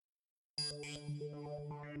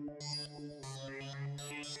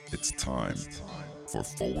It's time for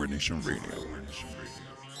Forward Nation Radio.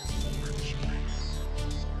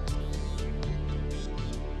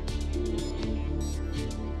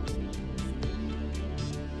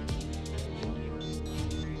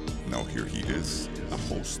 Now here he is, the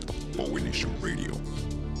host of Forward Nation Radio,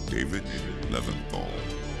 David Leventhal.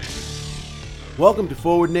 Welcome to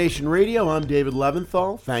Forward Nation Radio. I'm David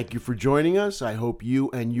Leventhal. Thank you for joining us. I hope you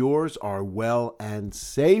and yours are well and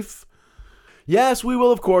safe. Yes, we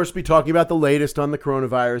will, of course, be talking about the latest on the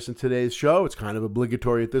coronavirus in today's show. It's kind of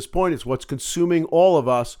obligatory at this point. It's what's consuming all of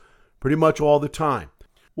us pretty much all the time.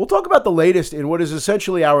 We'll talk about the latest in what is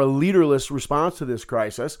essentially our leaderless response to this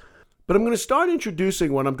crisis, but I'm going to start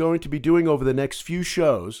introducing what I'm going to be doing over the next few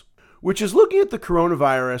shows, which is looking at the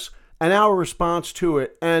coronavirus and our response to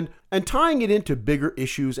it and tying it into bigger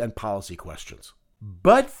issues and policy questions.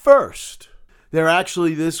 But first,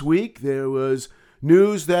 this week, there was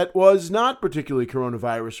news that was not particularly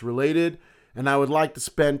coronavirus related, and I would like to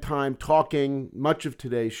spend time much of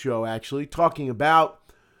today's show actually, talking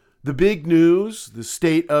about the big news, the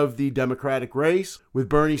state of the Democratic race, with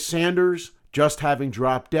Bernie Sanders just having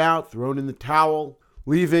dropped out, thrown in the towel,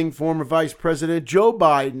 leaving former Vice President Joe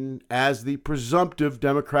Biden as the presumptive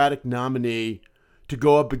Democratic nominee to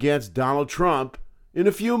go up against Donald Trump in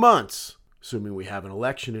a few months, assuming we have an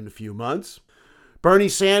election in a few months. Bernie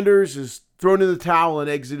Sanders is thrown in the towel and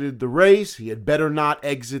exited the race. He had better not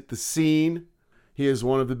exit the scene. He is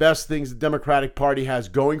one of the best things the Democratic Party has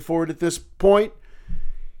going for it at this point.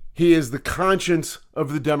 He is the conscience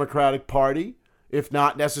of the Democratic Party, if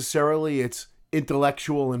not necessarily its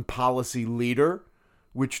intellectual and policy leader,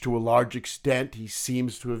 which to a large extent he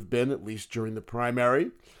seems to have been, at least during the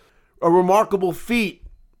primary. A remarkable feat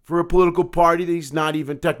for a political party that he's not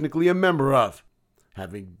even technically a member of,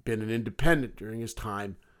 having been an independent during his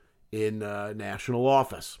time in national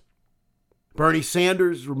office. Bernie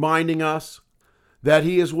Sanders reminding us that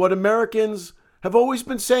he is what Americans have always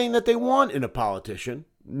been saying that they want in a politician,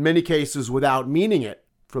 in many cases without meaning it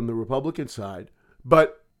from the Republican side,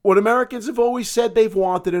 but what Americans have always said they've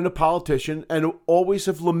wanted in a politician and always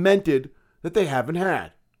have lamented that they haven't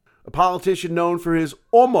had. A politician known for his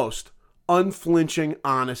almost unflinching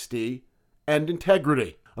honesty and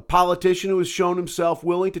integrity. A politician who has shown himself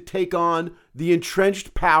willing to take on the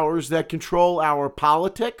entrenched powers that control our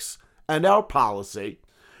politics and our policy,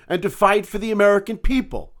 and to fight for the American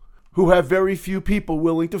people, who have very few people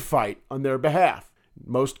willing to fight on their behalf,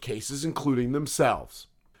 in most cases including themselves.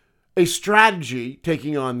 A strategy,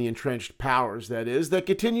 taking on the entrenched powers, that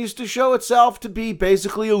continues to show itself to be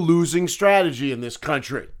basically a losing strategy in this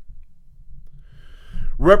country.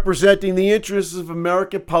 Representing the interests of the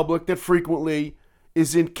American public that frequently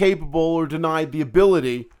is incapable or denied the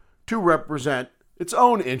ability to represent its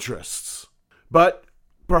own interests. But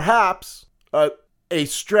perhaps a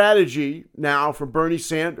strategy now from Bernie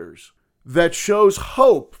Sanders that shows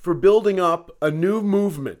hope for building up a new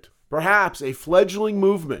movement, perhaps a fledgling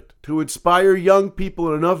movement to inspire young people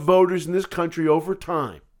and enough voters in this country over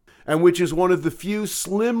time, and which is one of the few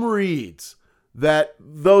slim reeds that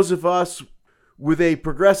those of us with a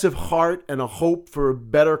progressive heart and a hope for a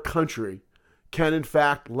better country can in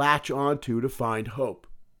fact latch onto to find hope.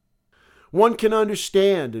 One can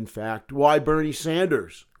understand, in fact, why Bernie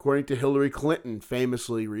Sanders, according to Hillary Clinton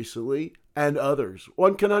famously recently, and others,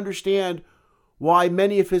 one can understand why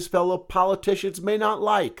many of his fellow politicians may not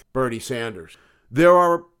like Bernie Sanders. There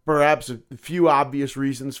are perhaps a few obvious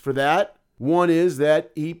reasons for that. One is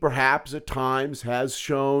that he perhaps at times has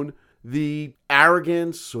shown the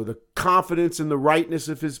arrogance or the confidence in the rightness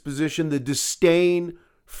of his position, the disdain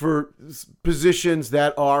for positions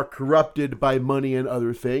that are corrupted by money and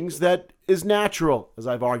other things that is natural, as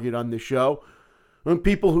I've argued on this show, when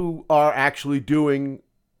people who are actually doing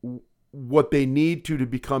what they need to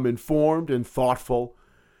become informed and thoughtful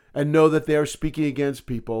and know that they're speaking against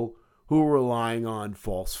people who are relying on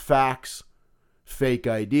false facts, fake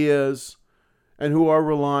ideas, and who are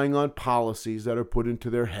relying on policies that are put into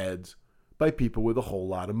their heads by people with a whole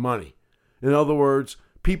lot of money. In other words,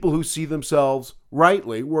 people who see themselves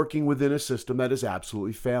rightly working within a system that is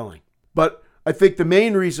absolutely failing. But I think the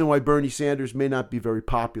main reason why Bernie Sanders may not be very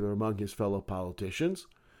popular among his fellow politicians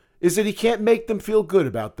is that he can't make them feel good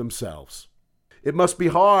about themselves. It must be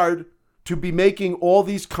hard to be making all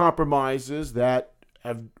these compromises that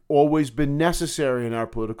have always been necessary in our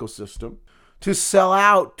political system, to sell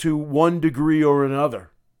out to one degree or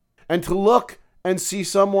another, and to look and see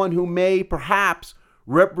someone who may perhaps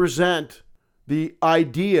represent the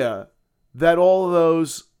idea that all of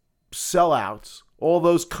those sellouts, all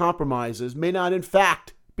those compromises may not in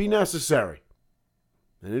fact be necessary.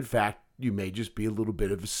 And in fact, you may just be a little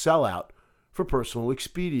bit of a sellout for personal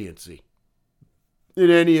expediency. In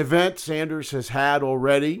any event, Sanders has had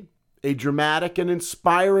already a dramatic and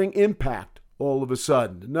inspiring impact all of a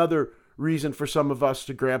sudden. Another reason for some of us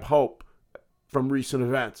to grab hope from recent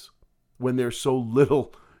events when there's so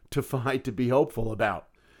little to find to be hopeful about.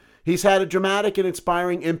 He's had a dramatic and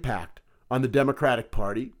inspiring impact on the Democratic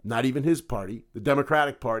Party, not even his party, the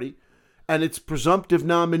Democratic Party, and its presumptive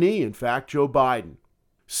nominee, in fact, Joe Biden.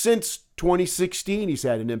 Since 2016, he's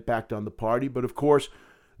had an impact on the party, but of course,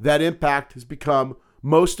 that impact has become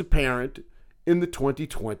most apparent in the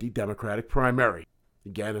 2020 Democratic primary.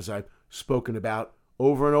 Again, as I've spoken about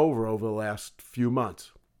over and over the last few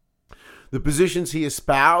months. The positions he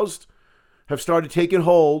espoused have started taking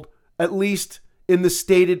hold, at least in the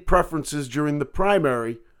stated preferences during the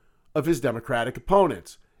primary of his Democratic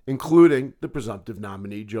opponents, including the presumptive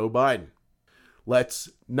nominee Joe Biden. Let's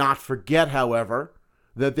not forget, however,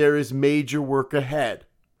 that there is major work ahead,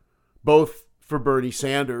 both for Bernie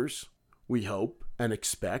Sanders, we hope and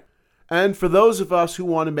expect, and for those of us who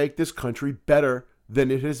want to make this country better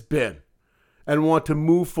than it has been and want to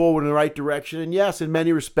move forward in the right direction and, yes, in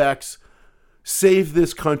many respects, save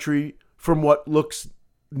this country from what looks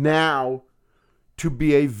now to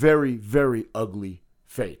be a very, very ugly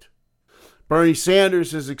fate. Bernie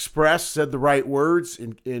Sanders has said the right words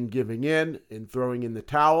in giving in throwing in the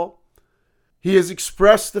towel. He has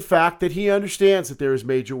expressed the fact that he understands that there is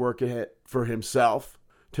major work ahead for himself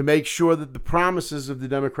to make sure that the promises of the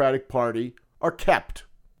Democratic Party are kept.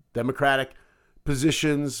 Democratic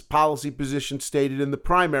positions, policy positions stated in the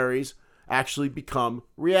primaries actually become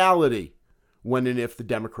reality when and if the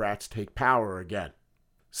Democrats take power again.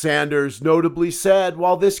 Sanders notably said,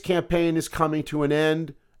 while this campaign is coming to an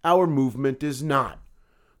end, our movement is not.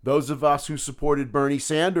 Those of us who supported Bernie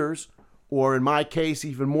Sanders, or in my case,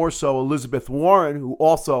 even more so, Elizabeth Warren, who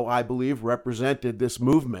also, I believe, represented this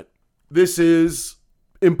movement. This is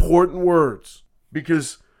important words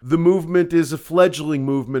because the movement is a fledgling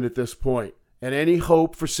movement at this point, and any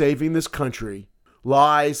hope for saving this country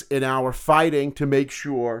lies in our fighting to make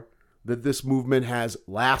sure that this movement has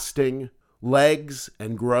lasting legs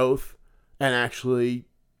and growth and actually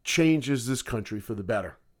changes this country for the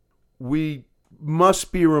better. We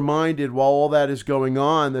must be reminded while all that is going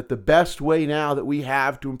on that the best way now that we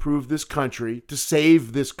have to improve this country, to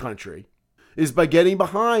save this country, is by getting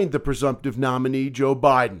behind the presumptive nominee, Joe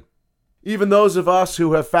Biden. Even those of us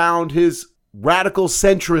who have found his radical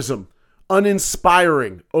centrism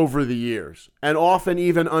uninspiring over the years, and often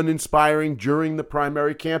even uninspiring during the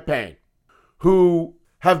primary campaign, who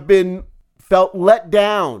have been felt let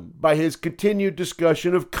down by his continued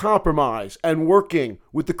discussion of compromise and working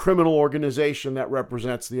with the criminal organization that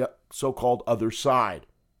represents the so-called other side.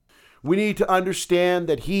 We need to understand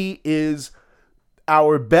that he is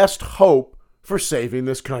our best hope for saving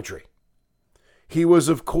this country. He has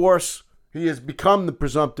become the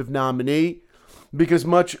presumptive nominee because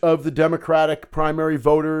much of the Democratic primary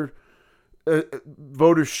votership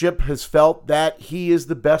has felt that he is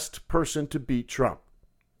the best person to beat Trump.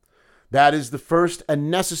 That is the first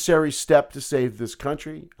and necessary step to save this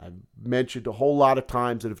country. I've mentioned a whole lot of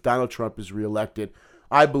times that if Donald Trump is reelected,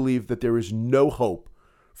 I believe that there is no hope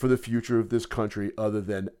for the future of this country other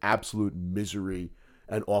than absolute misery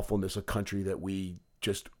and awfulness, a country that we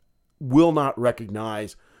just will not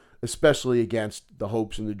recognize, especially against the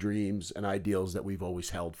hopes and the dreams and ideals that we've always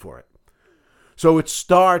held for it. So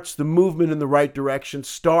the movement in the right direction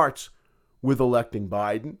starts with electing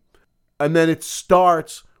Biden, and then it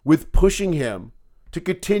starts with pushing him to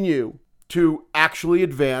continue to actually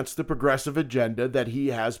advance the progressive agenda that he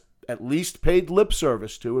has at least paid lip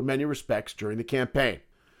service to in many respects during the campaign.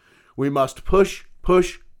 We must push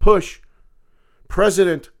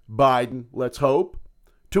President Biden, let's hope,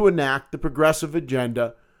 to enact the progressive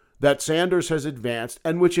agenda that Sanders has advanced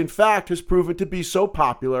and which in fact has proven to be so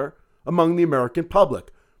popular among the American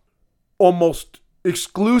public, almost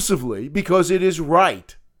exclusively because it is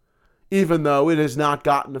right, even though it has not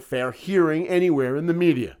gotten a fair hearing anywhere in the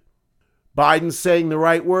media. Biden's saying the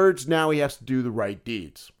right words, now he has to do the right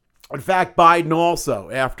deeds. In fact, Biden also,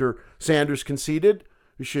 after Sanders conceded,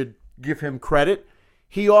 we should give him credit,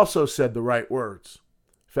 he also said the right words.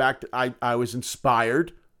 In fact, I was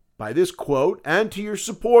inspired by this quote, and to your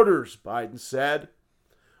supporters, Biden said,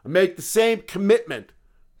 I make the same commitment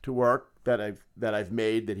to work that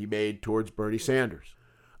he made towards Bernie Sanders.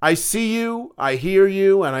 I see you, I hear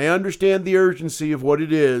you, and I understand the urgency of what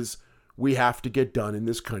it is we have to get done in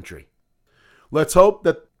this country. Let's hope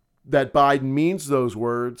that Biden means those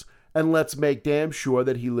words, and let's make damn sure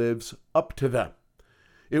that he lives up to them.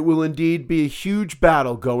 It will indeed be a huge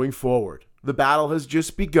battle going forward. The battle has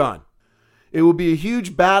just begun, It will be a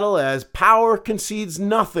huge battle as power concedes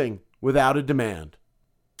nothing without a demand.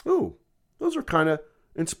 Ooh, those are kind of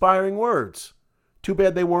inspiring words. Too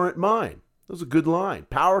bad they weren't mine. That was a good line.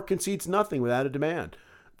 Power concedes nothing without a demand.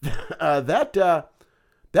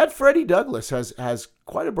 That Freddie Douglass has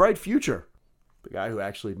quite a bright future. The guy who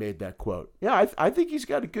actually made that quote. Yeah, I think he's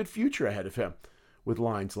got a good future ahead of him with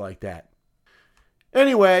lines like that.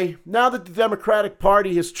 Anyway, now that the Democratic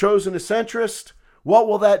Party has chosen a centrist, what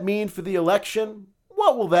will that mean for the election?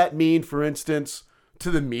 What will that mean, for instance, to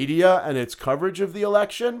the media and its coverage of the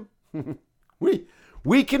election?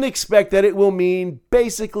 We can expect that it will mean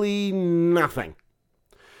basically nothing.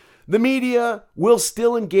 The media will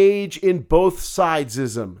still engage in both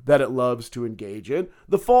sidesism that it loves to engage in,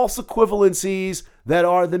 the false equivalencies that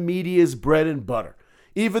are the media's bread and butter,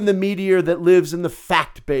 even the media that lives in the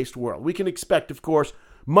fact-based world. We can expect, of course,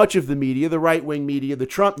 much of the media, the right-wing media, the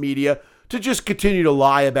Trump media, to just continue to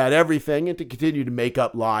lie about everything and to continue to make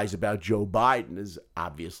up lies about Joe Biden, as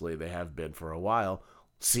obviously they have been for a while.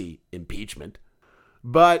 See impeachment.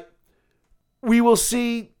 But we will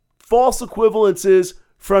see false equivalences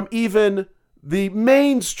from even the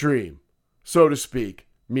mainstream, so to speak,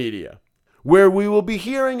 media, where we will be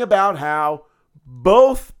hearing about how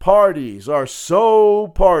both parties are so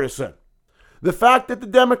partisan. The fact that the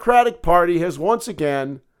Democratic Party has once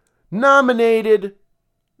again nominated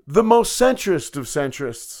the most centrist of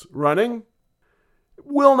centrists running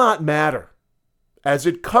will not matter, as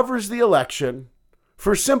it covers the election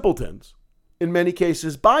for simpletons, in many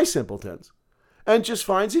cases by simpletons, and just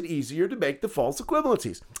finds it easier to make the false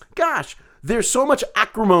equivalencies. Gosh, there's so much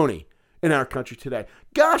acrimony in our country today.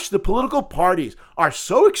 Gosh, the political parties are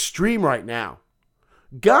so extreme right now.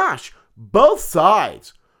 Gosh, both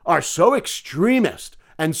sides are so extremist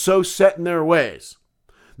and so set in their ways.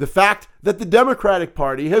 The fact that the Democratic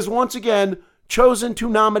Party has once again chosen to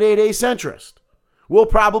nominate a centrist will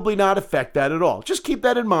probably not affect that at all. Just keep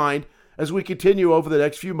that in mind as we continue over the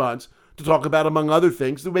next few months to talk about, among other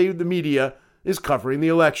things, the way the media is covering the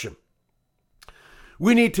election.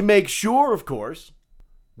 We need to make sure, of course,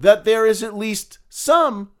 that there is at least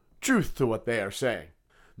some truth to what they are saying.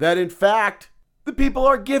 That, in fact, the people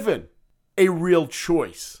are given a real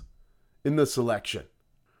choice in this election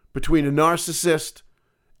between a narcissist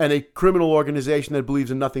and a criminal organization that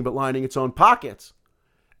believes in nothing but lining its own pockets,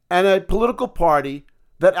 and a political party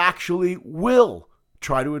that actually will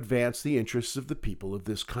try to advance the interests of the people of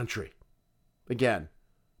this country. Again,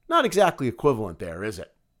 not exactly equivalent there, is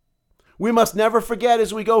it? We must never forget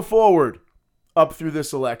as we go forward up through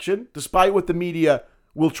this election, despite what the media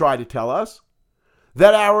will try to tell us,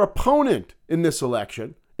 that our opponent in this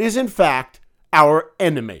election is in fact our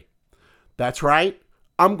enemy. That's right.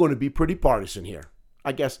 I'm going to be pretty partisan here.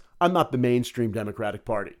 I guess I'm not the mainstream Democratic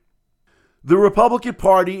Party. The Republican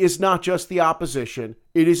Party is not just the opposition.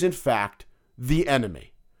 It is in fact the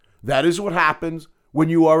enemy. That is what happens when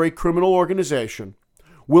you are a criminal organization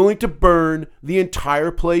willing to burn the entire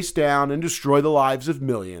place down and destroy the lives of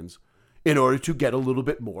millions in order to get a little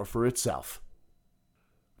bit more for itself.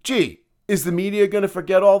 Gee, is the media going to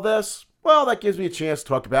forget all this? Well, that gives me a chance to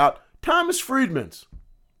talk about Thomas Friedman's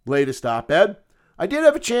latest op-ed. I did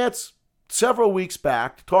have a chance several weeks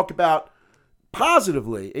back to talk about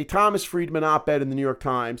positively a Thomas Friedman op-ed in the New York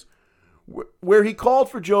Times where he called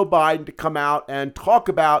for Joe Biden to come out and talk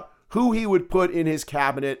about who he would put in his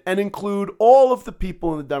cabinet and include all of the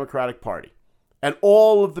people in the Democratic Party and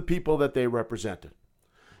all of the people that they represented.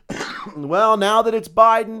 Well, now that it's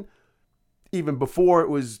Biden, even before it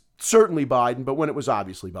was certainly Biden, but when it was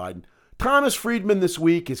obviously Biden, Thomas Friedman this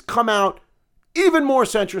week has come out even more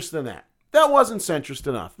centrist than that. That wasn't centrist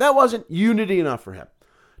enough. That wasn't unity enough for him.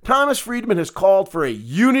 Thomas Friedman has called for a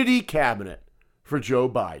unity cabinet for Joe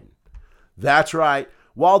Biden. That's right.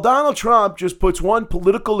 While Donald Trump just puts one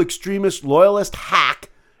political extremist loyalist hack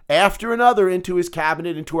after another into his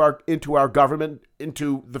cabinet, into our government,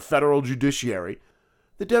 into the federal judiciary,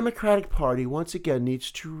 the Democratic Party once again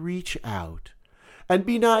needs to reach out and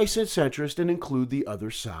be nice and centrist and include the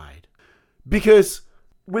other side. Because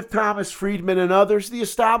with Thomas Friedman and others, the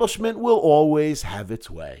establishment will always have its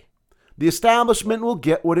way. The establishment will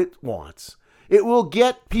get what it wants. It will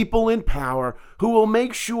get people in power who will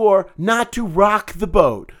make sure not to rock the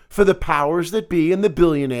boat for the powers that be and the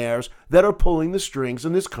billionaires that are pulling the strings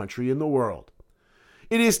in this country and the world.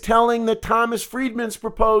 It is telling that Thomas Friedman's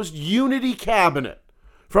proposed unity cabinet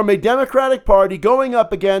from a Democratic Party going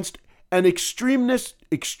up against an extremist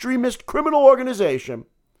criminal organization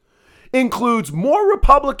includes more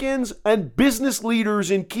Republicans and business leaders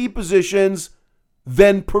in key positions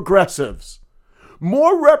than progressives.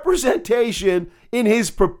 More representation in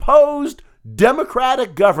his proposed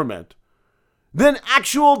Democratic government than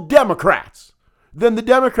actual Democrats, than the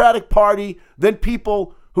Democratic Party, than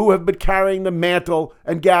people who have been carrying the mantle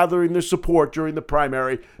and gathering their support during the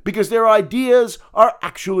primary, because their ideas are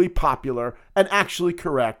actually popular and actually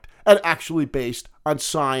correct and actually based on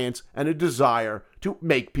science and a desire to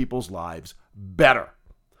make people's lives better.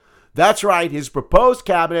 That's right, his proposed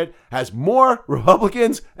cabinet has more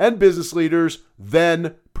Republicans and business leaders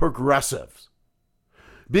than progressives.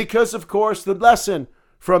 Because, of course, the lesson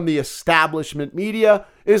from the establishment media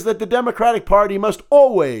is that the Democratic Party must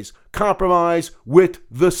always compromise with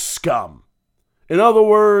the scum. In other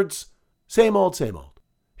words, same old, same old.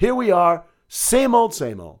 Here we are, same old,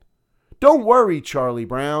 same old. Don't worry, Charlie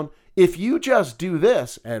Brown. If you just do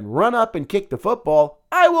this and run up and kick the football,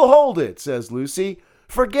 I will hold it, says Lucy.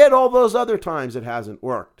 Forget all those other times it hasn't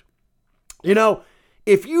worked. You know,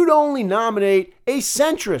 if you'd only nominate a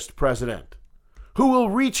centrist president who will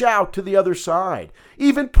reach out to the other side,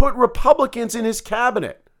 even put Republicans in his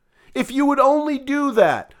cabinet, if you would only do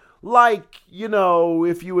that, like, you know,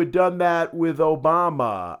 if you had done that with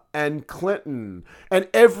Obama and Clinton and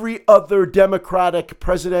every other Democratic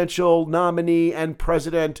presidential nominee and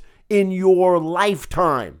president in your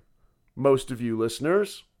lifetime, most of you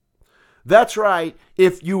listeners. That's right.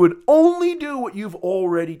 If you would only do what you've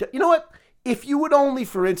already done. You know what? If you would only,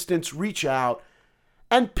 for instance, reach out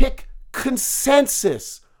and pick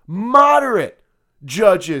consensus, moderate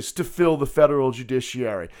judges to fill the federal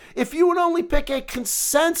judiciary. If you would only pick a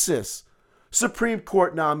consensus Supreme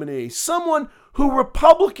Court nominee, someone who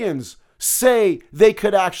Republicans say they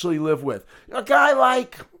could actually live with. A guy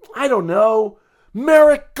like, I don't know,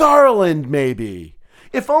 Merrick Garland, maybe.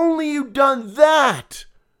 If only you'd done that,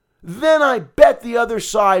 then I bet the other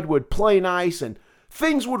side would play nice and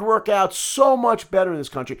things would work out so much better in this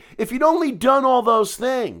country. If you'd only done all those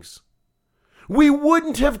things, we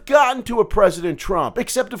wouldn't have gotten to a President Trump,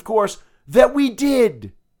 except, of course, that we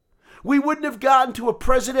did. We wouldn't have gotten to a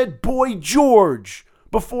President Boy George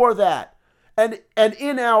before that. And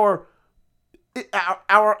in our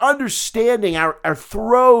understanding, our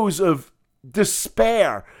throes of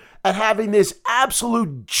despair at having this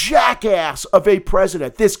absolute jackass of a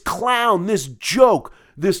president, this clown, this joke,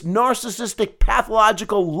 this narcissistic,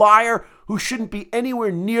 pathological liar who shouldn't be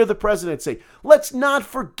anywhere near the presidency. Let's not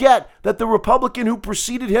forget that the Republican who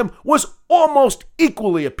preceded him was almost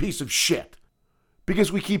equally a piece of shit,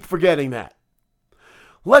 because we keep forgetting that.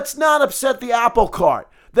 Let's not upset the apple cart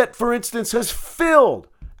that, for instance, has filled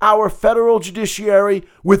our federal judiciary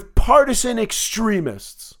with partisan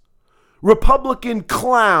extremists, Republican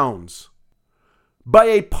clowns, by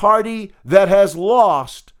a party that has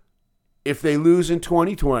lost, if they lose in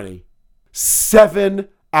 2020, 7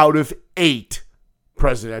 out of 8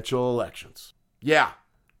 presidential elections. Yeah,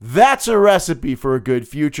 that's a recipe for a good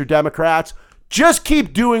future, Democrats. Just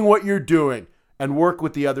keep doing what you're doing and work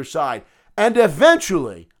with the other side. And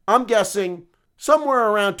eventually, I'm guessing somewhere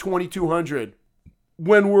around 2200,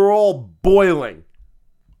 when we're all boiling,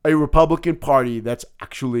 a Republican Party that's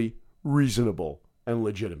actually reasonable and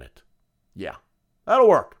legitimate. Yeah, that'll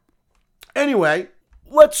work. Anyway,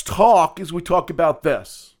 let's talk, as we talk about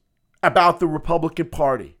this, about the Republican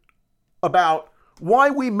Party, about why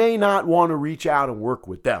we may not want to reach out and work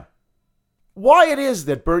with them. Why it is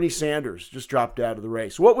that Bernie Sanders just dropped out of the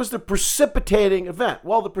race. What was the precipitating event?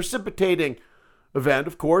 Well, the precipitating event,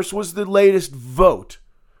 of course, was the latest vote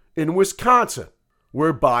in Wisconsin,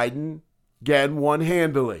 where Biden, again, won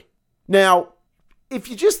handily. Now, if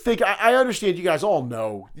you just think, I understand you guys all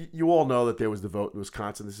know, you all know that there was the vote in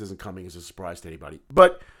Wisconsin. This isn't coming as a surprise to anybody.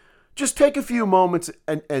 But just take a few moments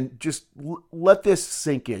and just let this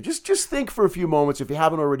sink in. Just think for a few moments if you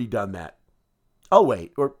haven't already done that. Oh,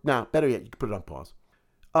 wait. Or, no, better yet, you can put it on pause.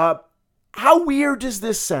 How weird does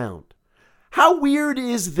this sound? How weird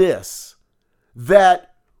is this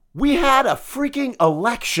that we had a freaking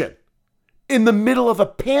election in the middle of a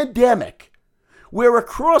pandemic where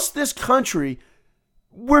across this country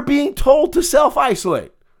we're being told to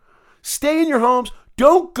self-isolate. Stay in your homes.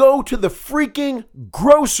 Don't go to the freaking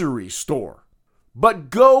grocery store, but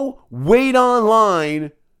go wait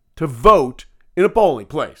online to vote in a polling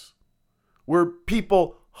place where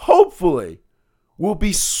people hopefully will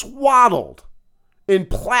be swaddled in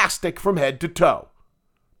plastic from head to toe.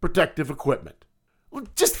 Protective equipment.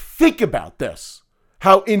 Just think about this.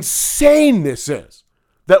 How insane this is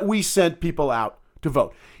that we sent people out to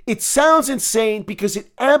vote. It sounds insane because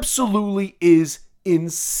it absolutely is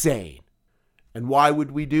insane. And why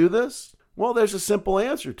would we do this? Well, there's a simple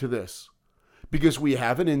answer to this. Because we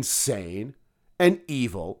have an insane and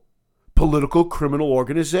evil political criminal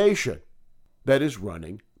organization that is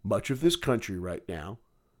running much of this country right now,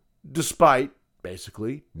 despite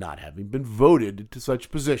basically not having been voted into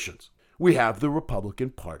such positions. We have the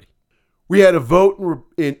Republican Party. We had a vote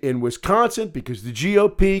in Wisconsin because the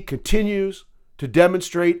GOP continues to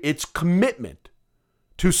demonstrate its commitment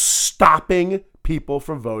to stopping people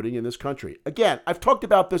from voting in this country. Again, I've talked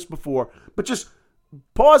about this before, but just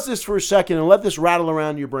pause this for a second and let this rattle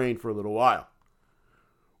around your brain for a little while.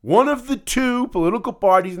 One of the two political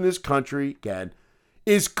parties in this country, again,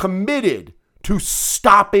 is committed to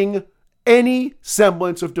stopping any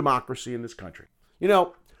semblance of democracy in this country. You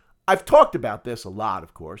know, I've talked about this a lot,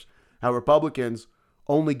 of course, how Republicans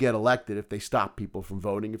only get elected if they stop people from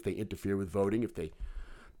voting, if they interfere with voting, if they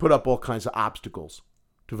put up all kinds of obstacles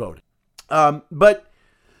to voting. But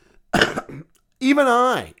even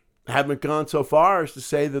I haven't gone so far as to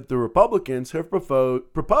say that the Republicans have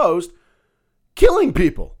proposed killing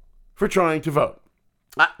people for trying to vote.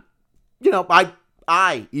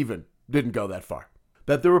 I even didn't go that far.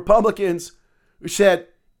 That the Republicans said,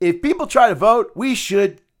 if people try to vote, we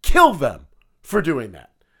should kill them for doing that.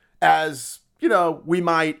 As, we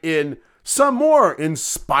might in some more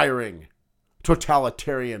inspiring,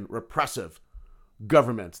 totalitarian, repressive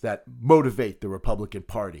governments that motivate the Republican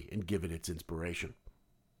Party and give it its inspiration.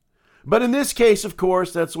 But in this case, of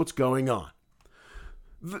course, that's what's going on.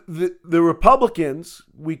 The Republicans,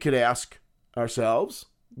 we could ask ourselves,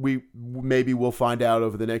 we'll find out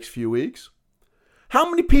over the next few weeks, how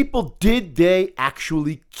many people did they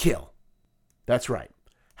actually kill? That's right.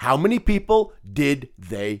 How many people did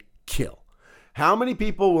they kill? How many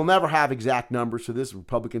people, we'll never have exact numbers for this.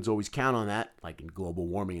 Republicans always count on that, like in global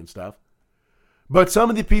warming and stuff. But some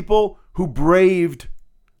of the people who braved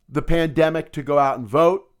the pandemic to go out and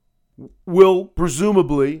vote will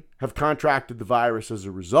presumably have contracted the virus as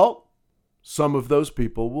a result. Some of those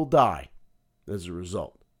people will die as a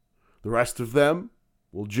result. The rest of them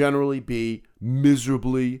will generally be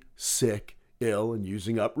miserably sick, ill, and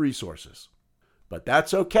using up resources. But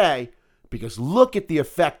that's okay, because look at the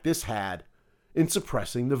effect this had in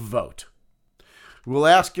suppressing the vote. We'll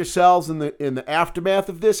ask yourselves in the aftermath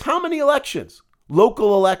of this, how many elections?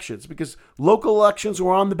 Local elections, because local elections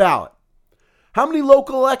were on the ballot. How many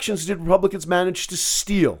local elections did Republicans manage to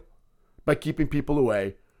steal by keeping people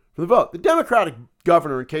away from the vote? The Democratic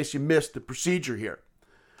governor, in case you missed the procedure here,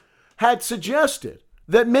 had suggested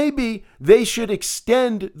that maybe they should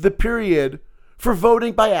extend the period for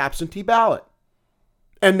voting by absentee ballot.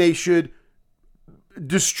 And they should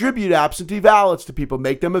distribute absentee ballots to people,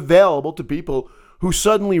 make them available to people who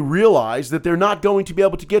suddenly realize that they're not going to be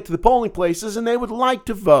able to get to the polling places and they would like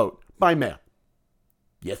to vote by mail.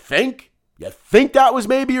 You think? You think that was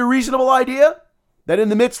maybe a reasonable idea? That in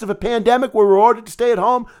the midst of a pandemic where we're ordered to stay at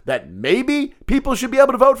home, that maybe people should be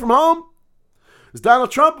able to vote from home? As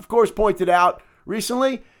Donald Trump, of course, pointed out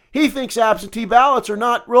recently, he thinks absentee ballots are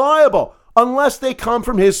not reliable unless they come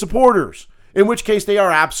from his supporters, in which case they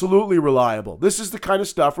are absolutely reliable. This is the kind of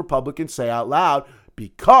stuff Republicans say out loud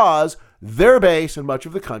because their base and much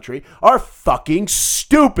of the country are fucking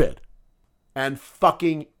stupid and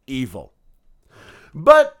fucking evil.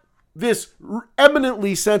 But this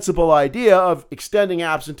eminently sensible idea of extending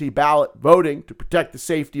absentee ballot voting to protect the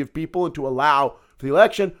safety of people and to allow for the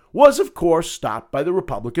election was, of course, stopped by the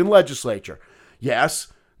Republican legislature.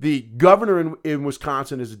 Yes, the governor in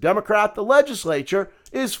Wisconsin is a Democrat. The legislature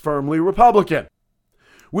is firmly Republican,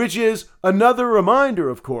 which is another reminder,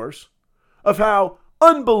 of course, of how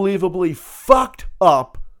unbelievably fucked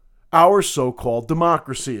up our so-called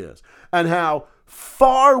democracy is and how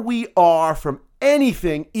far we are from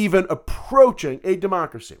anything even approaching a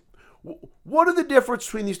democracy. What are the difference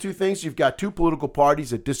between these two things? You've got two political parties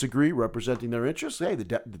that disagree, representing their interests. Hey, the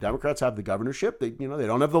Democrats have the governorship. They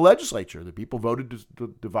don't have the legislature. The people voted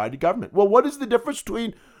to divide the government. Well, what is the difference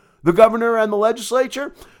between the governor and the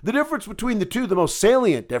legislature? The difference between the two, the most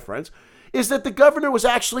salient difference, is that the governor was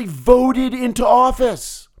actually voted into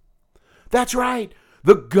office. That's right.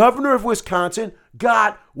 The governor of Wisconsin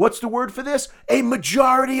got, what's the word for this? A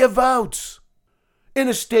majority of votes in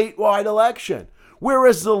a statewide election.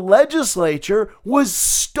 Whereas the legislature was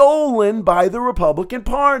stolen by the Republican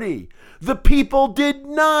Party. The people did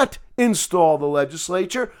not install the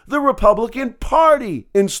legislature. The Republican Party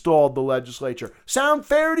installed the legislature. Sound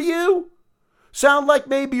fair to you? Sound like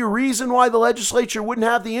maybe a reason why the legislature wouldn't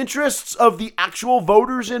have the interests of the actual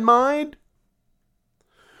voters in mind?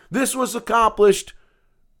 This was accomplished,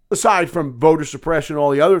 aside from voter suppression and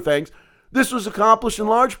all the other things, this was accomplished in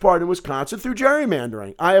large part in Wisconsin through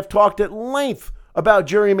gerrymandering. I have talked at length about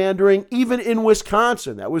gerrymandering even in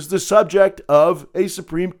Wisconsin. That was the subject of a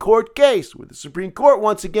Supreme Court case where the Supreme Court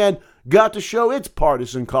once again got to show its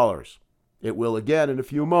partisan colors. It will again in a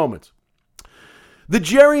few moments. The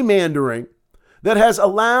gerrymandering that has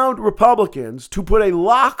allowed Republicans to put a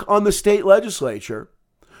lock on the state legislature,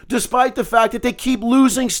 despite the fact that they keep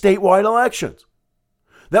losing statewide elections,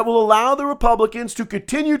 that will allow the Republicans to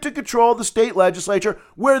continue to control the state legislature,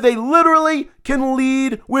 where they literally can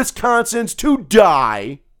lead Wisconsins to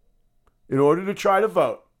die in order to try to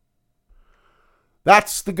vote.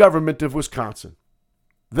 That's the government of Wisconsin.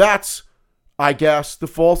 That's, I guess, the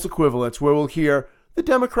false equivalence where we'll hear the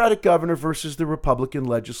Democratic governor versus the Republican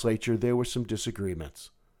legislature. There were some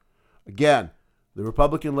disagreements. Again, the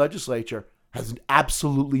Republican legislature has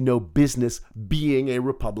absolutely no business being a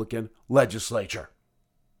Republican legislature.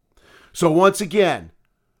 So once again,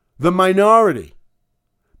 the minority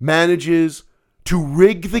manages to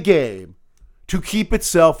rig the game to keep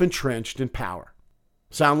itself entrenched in power.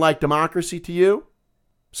 Sound like democracy to you?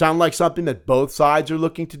 Sound like something that both sides are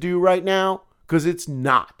looking to do right now? Because it's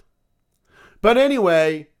not. But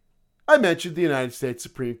anyway, I mentioned the United States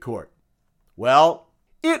Supreme Court. Well,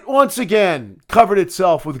 it once again covered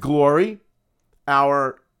itself with glory.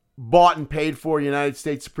 Our bought and paid for United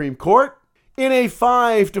States Supreme Court, in a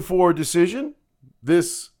 5-4 decision,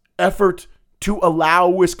 this effort to allow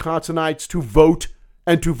Wisconsinites to vote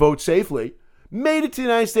and to vote safely made it to the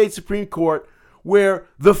United States Supreme Court, where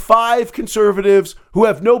the 5 conservatives who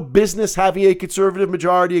have no business having a conservative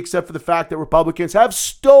majority except for the fact that Republicans have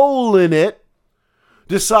stolen it,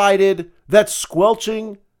 decided that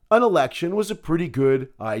squelching an election was a pretty good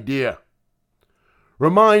idea.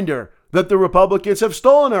 Reminder that the Republicans have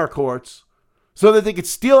stolen our courts so that they could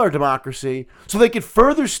steal our democracy, so they could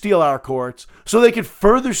further steal our courts, so they could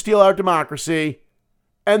further steal our democracy,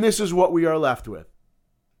 and this is what we are left with.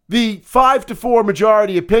 The 5-4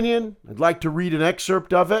 majority opinion, I'd like to read an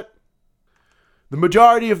excerpt of it. The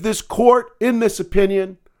majority of this court, in this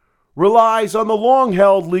opinion, relies on the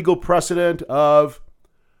long-held legal precedent of,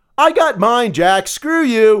 I got mine, Jack, screw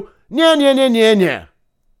you, nya, nya, nya, nya, nya.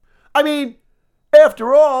 I mean,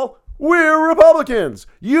 after all, we're Republicans.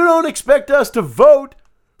 You don't expect us to vote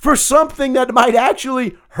for something that might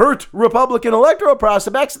actually hurt Republican electoral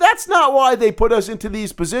prospects. That's not why they put us into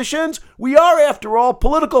these positions. We are, after all,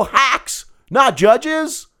 political hacks, not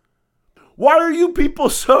judges. Why are you people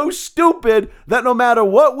so stupid that no matter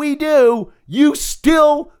what we do, you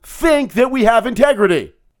still think that we have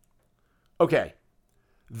integrity? Okay,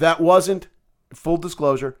 that wasn't, full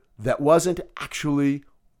disclosure, that wasn't actually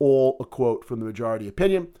all a quote from the majority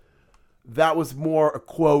opinion. That was more a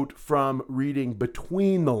quote from reading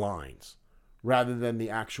between the lines rather than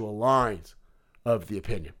the actual lines of the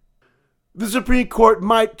opinion. The Supreme Court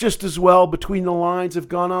might just as well, between the lines, have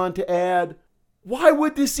gone on to add, why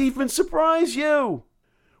would this even surprise you?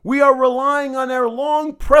 We are relying on our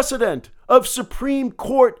long precedent of Supreme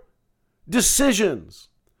Court decisions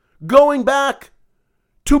going back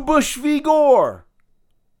to Bush v. Gore,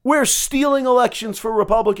 where stealing elections for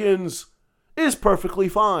Republicans is perfectly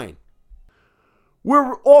fine.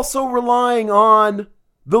 We're also relying on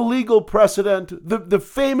the legal precedent, the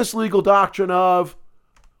famous legal doctrine of,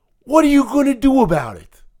 what are you going to do about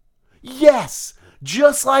it? Yes,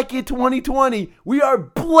 just like in 2020, we are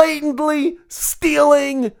blatantly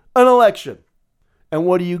stealing an election. And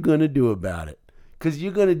what are you going to do about it? Because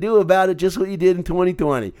you're going to do about it just what you did in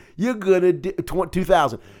 2020. You're going to do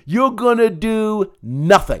 2000. You're going to do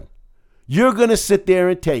nothing. You're going to sit there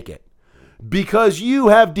and take it. Because you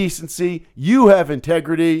have decency, you have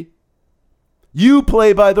integrity, you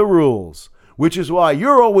play by the rules, which is why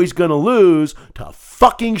you're always going to lose to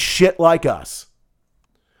fucking shit like us.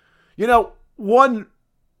 You know, one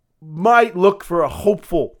might look for a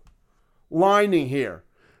hopeful lining here,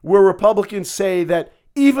 where Republicans say that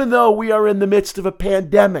even though we are in the midst of a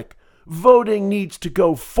pandemic, voting needs to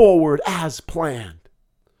go forward as planned.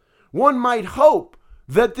 One might hope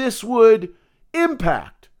that this would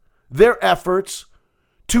impact their efforts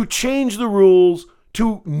to change the rules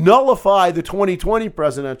to nullify the 2020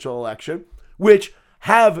 presidential election, which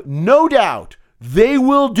have no doubt they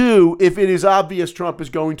will do if it is obvious Trump is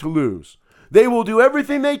going to lose. They will do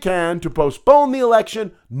everything they can to postpone the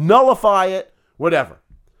election, nullify it, whatever.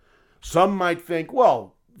 Some might think,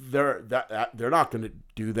 well, they're not going to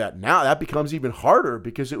do that now. That becomes even harder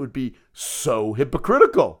because it would be so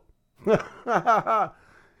hypocritical. You're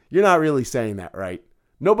not really saying that, right?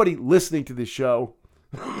 Nobody listening to this show,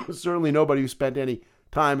 certainly nobody who spent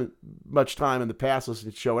much time in the past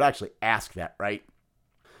listening to the show would actually ask that, right?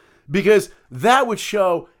 Because that would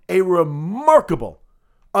show a remarkable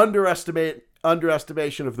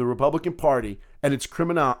underestimation of the Republican Party and its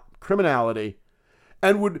criminality,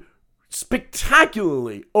 and would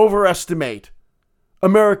spectacularly overestimate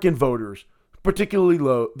American voters, particularly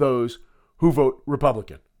those who vote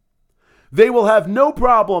Republican. They will have no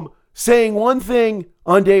problem saying one thing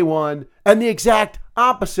on day one and the exact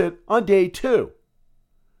opposite on day two.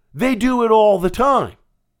 They do it all the time.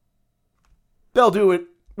 They'll do it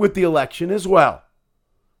with the election as well,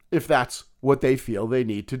 if that's what they feel they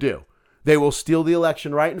need to do. They will steal the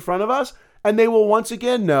election right in front of us, and they will once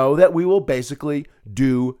again know that we will basically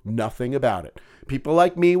do nothing about it. People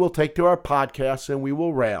like me will take to our podcasts and we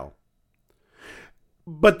will rail.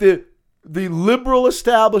 But the liberal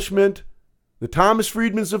establishment, the Thomas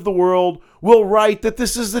Friedmans of the world, will write that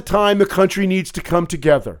this is the time the country needs to come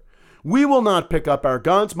together. We will not pick up our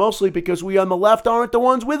guns, mostly because we on the left aren't the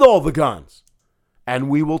ones with all the guns. And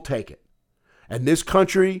we will take it. And this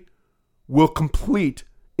country will complete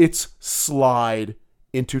its slide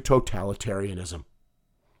into totalitarianism.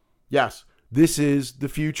 Yes, this is the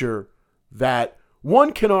future that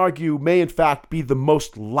one can argue may in fact be the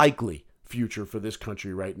most likely future for this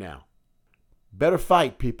country right now. Better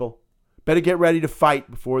fight, people. Better get ready to fight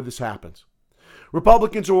before this happens.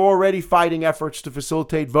 Republicans are already fighting efforts to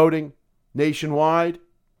facilitate voting nationwide,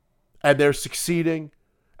 and they're succeeding,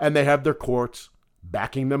 and they have their courts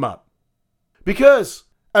backing them up. Because,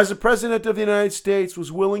 as the President of the United States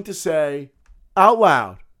was willing to say out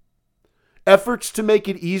loud, efforts to make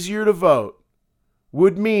it easier to vote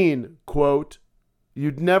would mean, quote,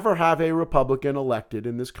 you'd never have a Republican elected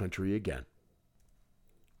in this country again.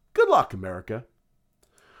 Good luck, America.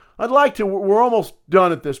 We're almost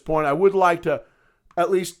done at this point. I would like to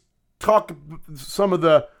at least talk some of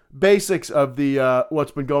the basics of the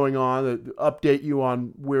what's been going on, update you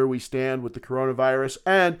on where we stand with the coronavirus,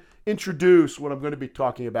 and introduce what I'm going to be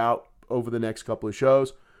talking about over the next couple of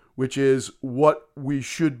shows, which is what we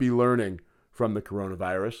should be learning from the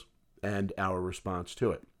coronavirus and our response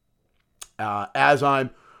to it. As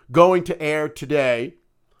I'm going to air today,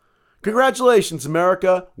 congratulations,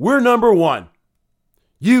 America. We're number one.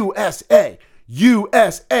 USA.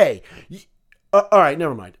 USA. All right,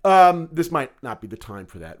 never mind. This might not be the time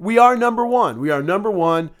for that. We are number one. We are number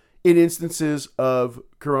one in instances of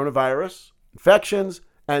coronavirus, infections,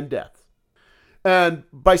 and death. And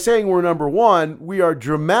by saying we're number one, we are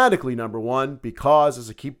dramatically number one because, as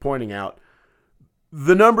I keep pointing out,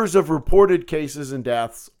 the numbers of reported cases and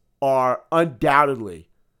deaths are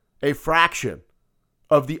undoubtedly a fraction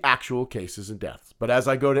of the actual cases and deaths. But as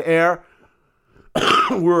I go to air,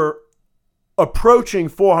 we're approaching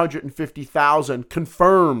 450,000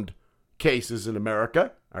 confirmed cases in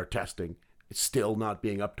America. Our testing is still not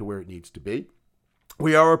being up to where it needs to be.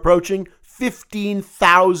 We are approaching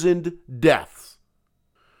 15,000 deaths,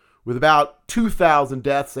 with about 2,000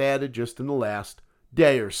 deaths added just in the last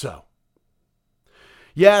day or so.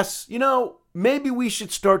 Yes, maybe we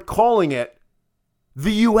should start calling it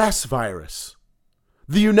the U.S. virus,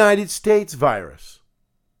 the United States virus.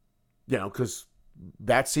 Because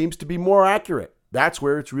that seems to be more accurate. That's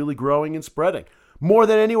where it's really growing and spreading, more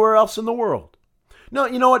than anywhere else in the world. No,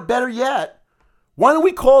 you know what? Better yet, why don't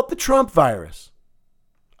we call it the Trump virus?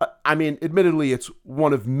 I mean, admittedly, it's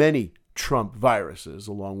one of many Trump viruses,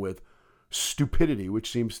 along with stupidity,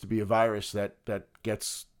 which seems to be a virus that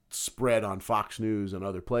gets spread on Fox News and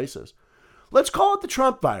other places. Let's call it the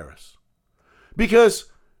Trump virus.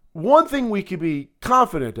 Because one thing we can be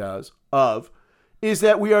confident of is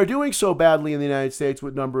that we are doing so badly in the United States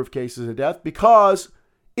with number of cases and death because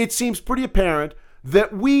it seems pretty apparent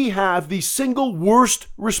that we have the single worst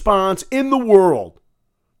response in the world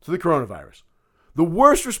to the coronavirus. The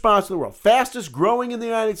worst response in the world. Fastest growing in the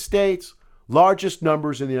United States, largest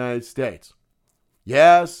numbers in the United States.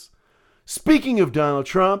 Yes, speaking of Donald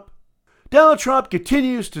Trump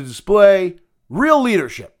continues to display real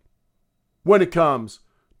leadership when it comes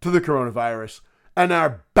to the coronavirus and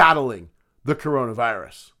our battling the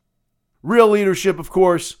coronavirus. Real leadership, of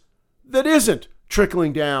course, that isn't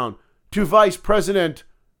trickling down to Vice President,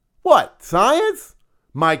 Science?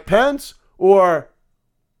 Mike Pence? Or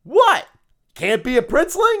what? Can't be a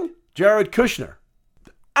princeling? Jared Kushner.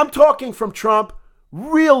 I'm talking from Trump,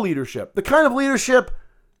 real leadership. The kind of leadership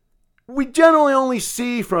we generally only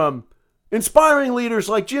see from inspiring leaders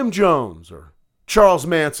like Jim Jones or Charles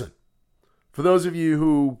Manson. For those of you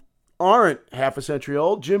who aren't half a century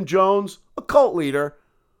old, Jim Jones, a cult leader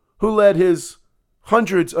who led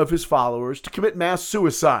hundreds of his followers to commit mass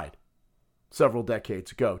suicide several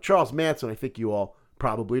decades ago. Charles Manson, I think you all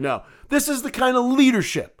probably know. This is the kind of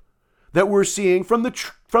leadership that we're seeing from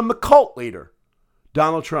the cult leader,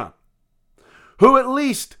 Donald Trump, who, at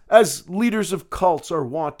least as leaders of cults are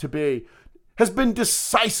wont to be, has been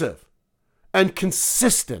decisive and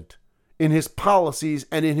consistent in his policies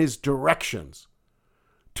and in his directions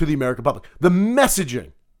to the American public. The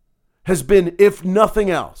messaging has been, if nothing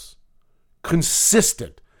else,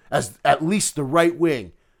 consistent, as at least the right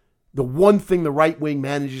wing the one thing the right wing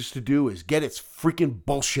manages to do is get its freaking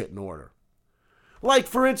bullshit in order. Like,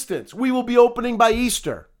 for instance, we will be opening by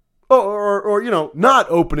Easter. Or not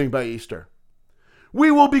opening by Easter. We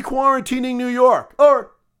will be quarantining New York.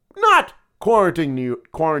 Or not quarantining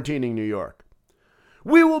New York.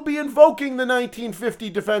 We will be invoking the 1950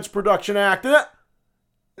 Defense Production Act.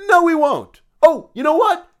 No, we won't. Oh, you know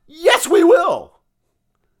what? Yes, we will.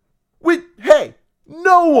 Hey,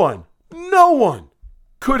 no one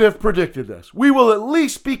could have predicted this. We will at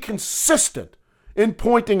least be consistent in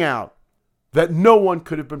pointing out that no one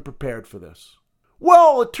could have been prepared for this.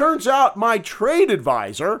 Well, it turns out my trade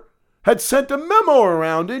advisor had sent a memo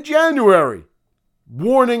around in January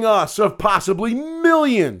warning us of possibly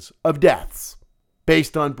millions of deaths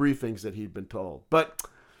based on briefings that he'd been told. But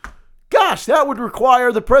gosh, that would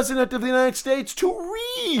require the President of the United States to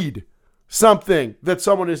read something that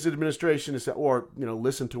someone in his administration has said, or,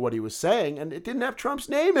 listen to what he was saying, and it didn't have Trump's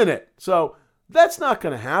name in it. So that's not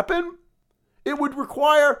going to happen. It would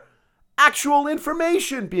require actual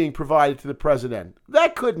information being provided to the president.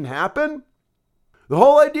 That couldn't happen. The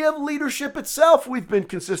whole idea of leadership itself, we've been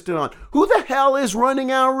consistent on. Who the hell is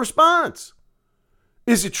running our response?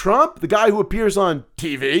 Is it Trump, the guy who appears on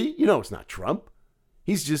TV? It's not Trump.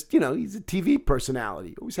 He's just, he's a TV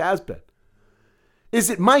personality. Always has been. Is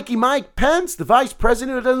it Mike Pence, the vice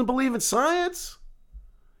president who doesn't believe in science?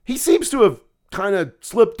 He seems to have kind of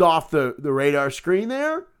slipped off the radar screen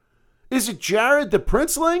there. Is it Jared the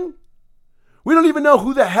Princeling? We don't even know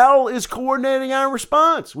who the hell is coordinating our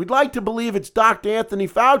response. We'd like to believe it's Dr. Anthony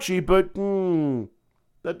Fauci, but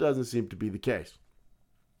that doesn't seem to be the case.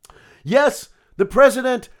 Yes, the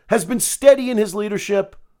president has been steady in his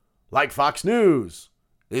leadership, like Fox News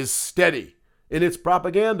is steady in its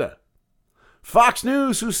propaganda. Fox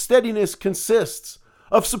News, whose steadiness consists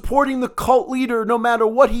of supporting the cult leader no matter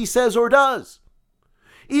what he says or does,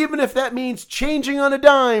 even if that means changing on a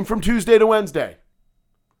dime from Tuesday to Wednesday.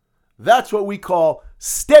 That's what we call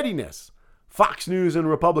steadiness, Fox News and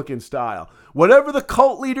Republican style. Whatever the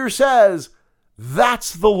cult leader says,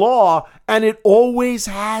 that's the law, and it always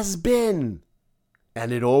has been,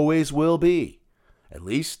 and it always will be, at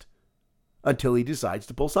least until he decides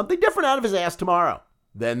to pull something different out of his ass tomorrow.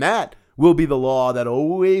 Then that will be the law that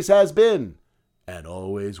always has been and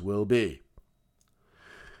always will be.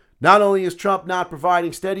 Not only is Trump not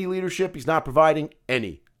providing steady leadership, he's not providing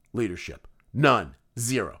any leadership. None.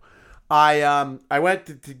 Zero. I went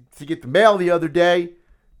to get the mail the other day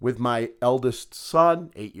with my eldest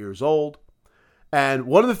son, 8 years old. And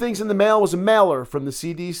one of the things in the mail was a mailer from the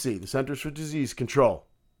CDC, the Centers for Disease Control,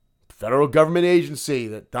 the federal government agency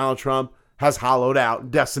that Donald Trump has hollowed out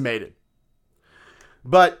and decimated.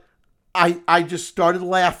 But I just started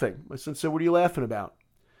laughing. My son said, "What are you laughing about?"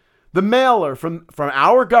 The mailer from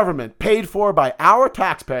our government, paid for by our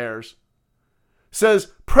taxpayers,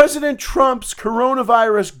 says President Trump's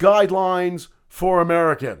coronavirus guidelines for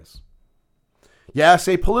Americans. Yes,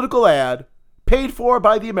 a political ad paid for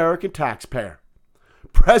by the American taxpayer.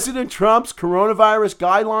 President Trump's coronavirus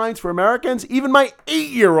guidelines for Americans. Even my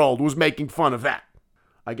 8-year-old was making fun of that.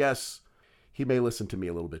 I guess he may listen to me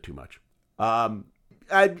a little bit too much.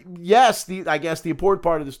 I guess the important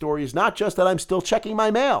part of the story is not just that I'm still checking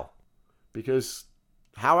my mail, because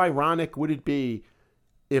how ironic would it be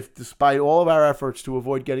if, despite all of our efforts to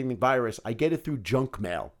avoid getting the virus, I get it through junk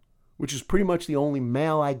mail, which is pretty much the only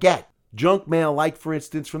mail I get. Junk mail, like, for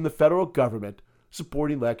instance, from the federal government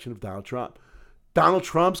supporting the election of Donald Trump. Donald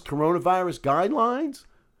Trump's coronavirus guidelines?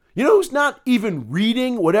 You know who's not even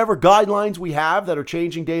reading whatever guidelines we have that are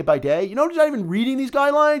changing day by day? You know who's not even reading these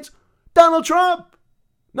guidelines? Donald Trump.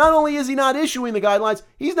 Not only is he not issuing the guidelines,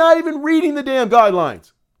 he's not even reading the damn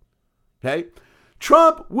guidelines. Okay?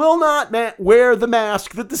 Trump will not wear the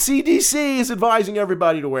mask that the CDC is advising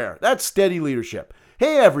everybody to wear. That's steady leadership.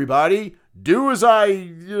 Hey, everybody, do as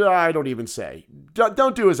I don't even say.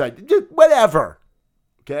 Don't do as I do. Whatever.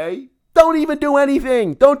 Okay? Don't even do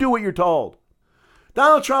anything. Don't do what you're told.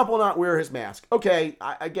 Donald Trump will not wear his mask. Okay,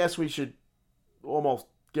 I guess we should almost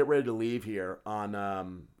get ready to leave here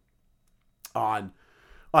on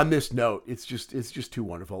this note. It's just too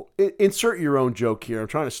wonderful. Insert your own joke here. I'm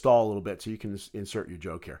trying to stall a little bit so you can insert your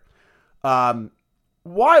joke here.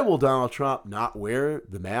 Why will Donald Trump not wear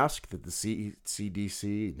the mask that the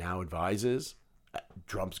CDC now advises,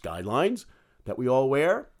 Trump's guidelines that we all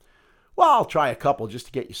wear? Well, I'll try a couple just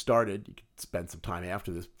to get you started. You can spend some time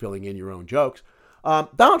after this filling in your own jokes.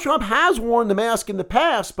 Donald Trump has worn the mask in the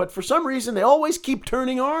past, but for some reason they always keep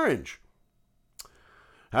turning orange.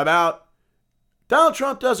 How about Donald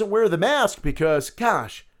Trump doesn't wear the mask because,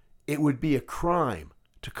 gosh, it would be a crime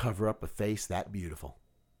to cover up a face that beautiful.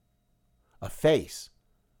 A face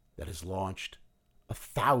that has launched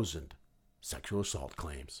 1,000 sexual assault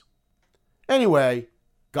claims. Anyway,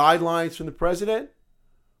 guidelines from the president?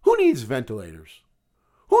 Who needs ventilators?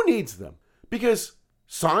 Who needs them? Because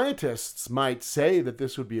scientists might say that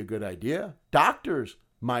this would be a good idea. Doctors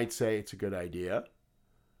might say it's a good idea.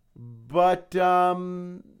 But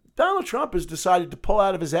Donald Trump has decided to pull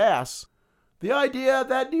out of his ass the idea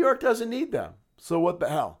that New York doesn't need them. So what the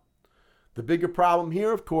hell? The bigger problem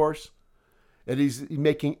here, of course, is he's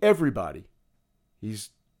making everybody, he's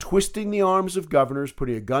twisting the arms of governors,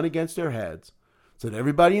 putting a gun against their heads, so that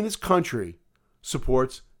everybody in this country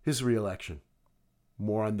supports his reelection.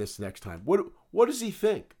 More on this next time. What does he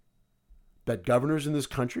think? That governors in this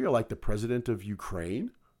country are like the president of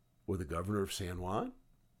Ukraine or the governor of San Juan?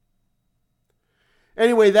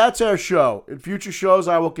 Anyway, that's our show. In future shows,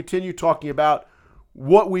 I will continue talking about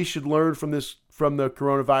what we should learn from the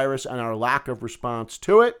coronavirus and our lack of response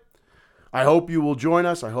to it. I hope you will join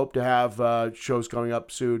us. I hope to have shows coming up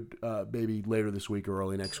soon, maybe later this week or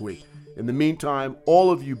early next week. In the meantime, all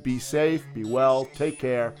of you be safe, be well, take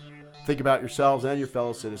care, think about yourselves and your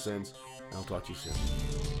fellow citizens, and I'll talk to you soon.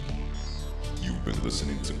 You've been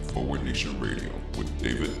listening to Forward Nation Radio with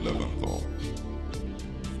David Leventhal.